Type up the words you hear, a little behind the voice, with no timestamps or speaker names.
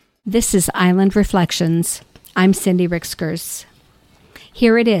This is Island Reflections. I'm Cindy Rixkers.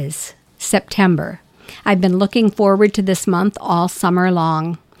 Here it is, September. I've been looking forward to this month all summer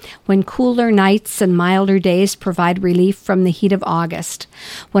long, when cooler nights and milder days provide relief from the heat of August,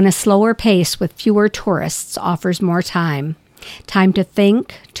 when a slower pace with fewer tourists offers more time to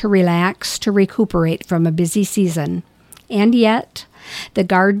think, to relax, to recuperate from a busy season. And yet, the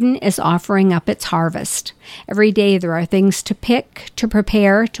garden is offering up its harvest. Every day there are things to pick, to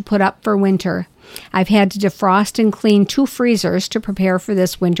prepare, to put up for winter. I've had to defrost and clean 2 freezers to prepare for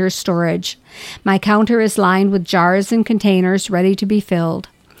this winter's storage. My counter is lined with jars and containers ready to be filled.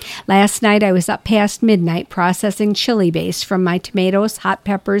 Last night I was up past midnight processing chili base from my tomatoes, hot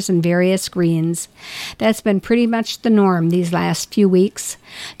peppers, and various greens. That's been pretty much the norm these last few weeks.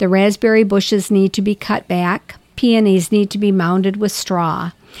 The raspberry bushes need to be cut back. Peonies need to be mounded with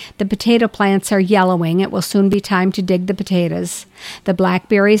straw. The potato plants are yellowing. It will soon be time to dig the potatoes. The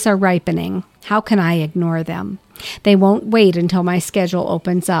blackberries are ripening. How can I ignore them? They won't wait until my schedule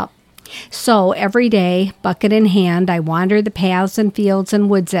opens up. So every day, bucket in hand, I wander the paths and fields and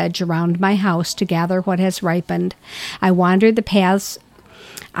wood's edge around my house to gather what has ripened. I wander the paths.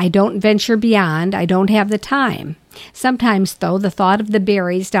 I don't venture beyond. I don't have the time. Sometimes, though, the thought of the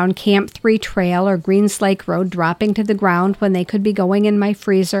berries down Camp 3 Trail or Greens Lake Road dropping to the ground when they could be going in my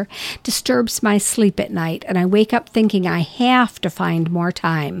freezer disturbs my sleep at night, and I wake up thinking I have to find more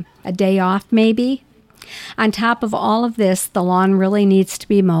time. A day off, maybe? On top of all of this, the lawn really needs to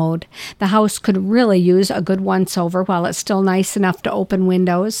be mowed. The house could really use a good once-over while it's still nice enough to open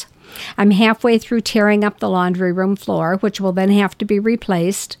windows. I'm halfway through tearing up the laundry room floor, which will then have to be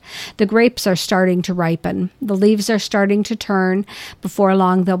replaced. The grapes are starting to ripen. The leaves are starting to turn. Before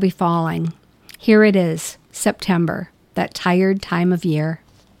long, they'll be falling. Here it is, September, that tired time of year.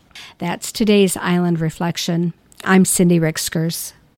 That's today's Island Reflection. I'm Cindy Rixkers.